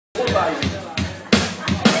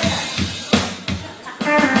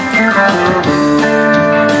Well,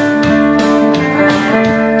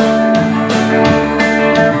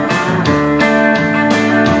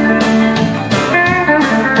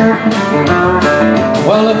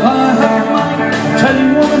 if I had money, I'll tell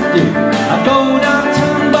you what I'd do. I'd go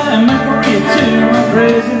downtown, buy a Mercury or two. I'm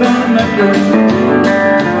crazy about a Mercury,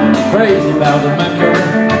 crazy about a Mercury.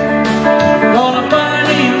 Gonna buy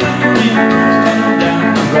me a Mercury and stand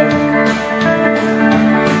down the road.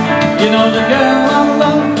 You know the girl I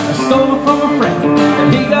love, I stole her from a friend, and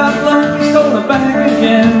he got lucky, stole her back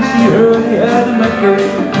again. She heard he had a Mercury,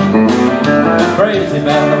 crazy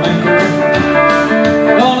about a Mercury.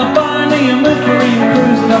 Gonna buy me a Mercury and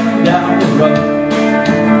cruise it up and down the road.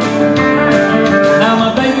 Now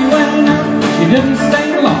my baby went out, she didn't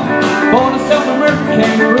stay long. Bought herself a Mercury,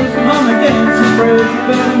 came cruising home again. She's crazy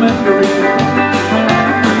about a Mercury,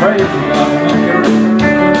 crazy about a Mercury.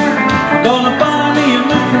 I'm gonna buy me a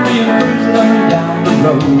Mercury and cruise it up and down the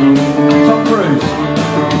road. Top cruise.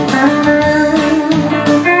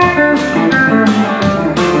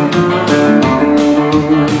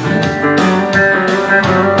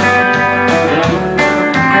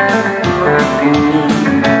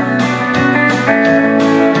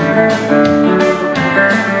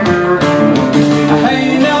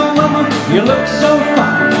 You look so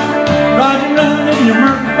fine, riding round in your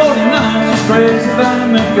Mercury 49. She's crazy about a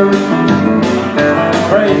Mercury,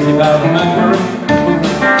 crazy about a Mercury.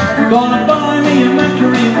 Gonna buy me a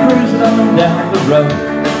Mercury and cruise it up and down the road.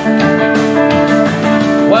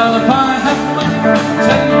 Well, if I have money, I'll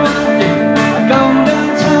tell you what I do. I go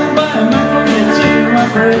downtown, buy a Mercury or two. I'm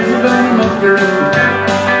crazy about a Mercury,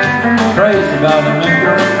 crazy about a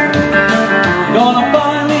Mercury. Gonna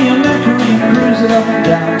buy me a Mercury and cruise it up and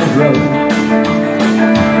down the road.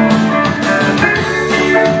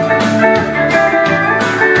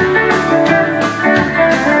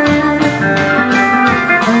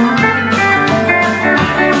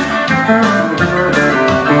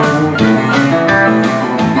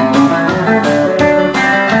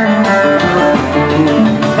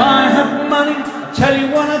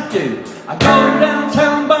 I go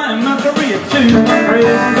downtown, buy a Mercury or two. I'm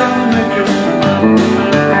crazy about a Mercury,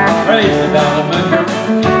 crazy about a Mercury.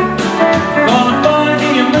 Gonna buy me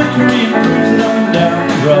a Mercury and cruise it up and down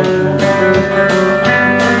the road.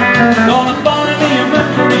 Gonna buy me a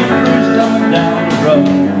Mercury and cruise it up and down the road.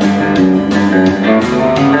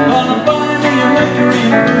 Gonna buy me a Mercury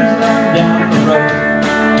and cruise it up and down the road.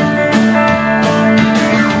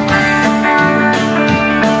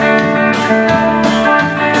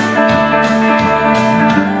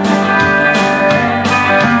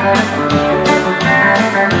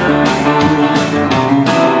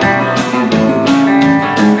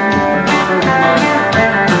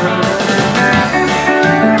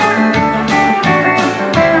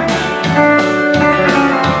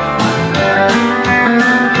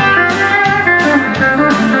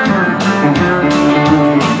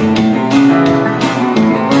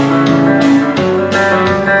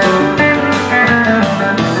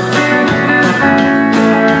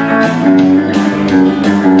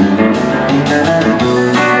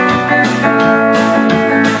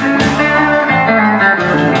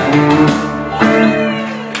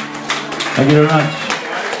 Thank you very much.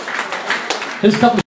 Here's a couple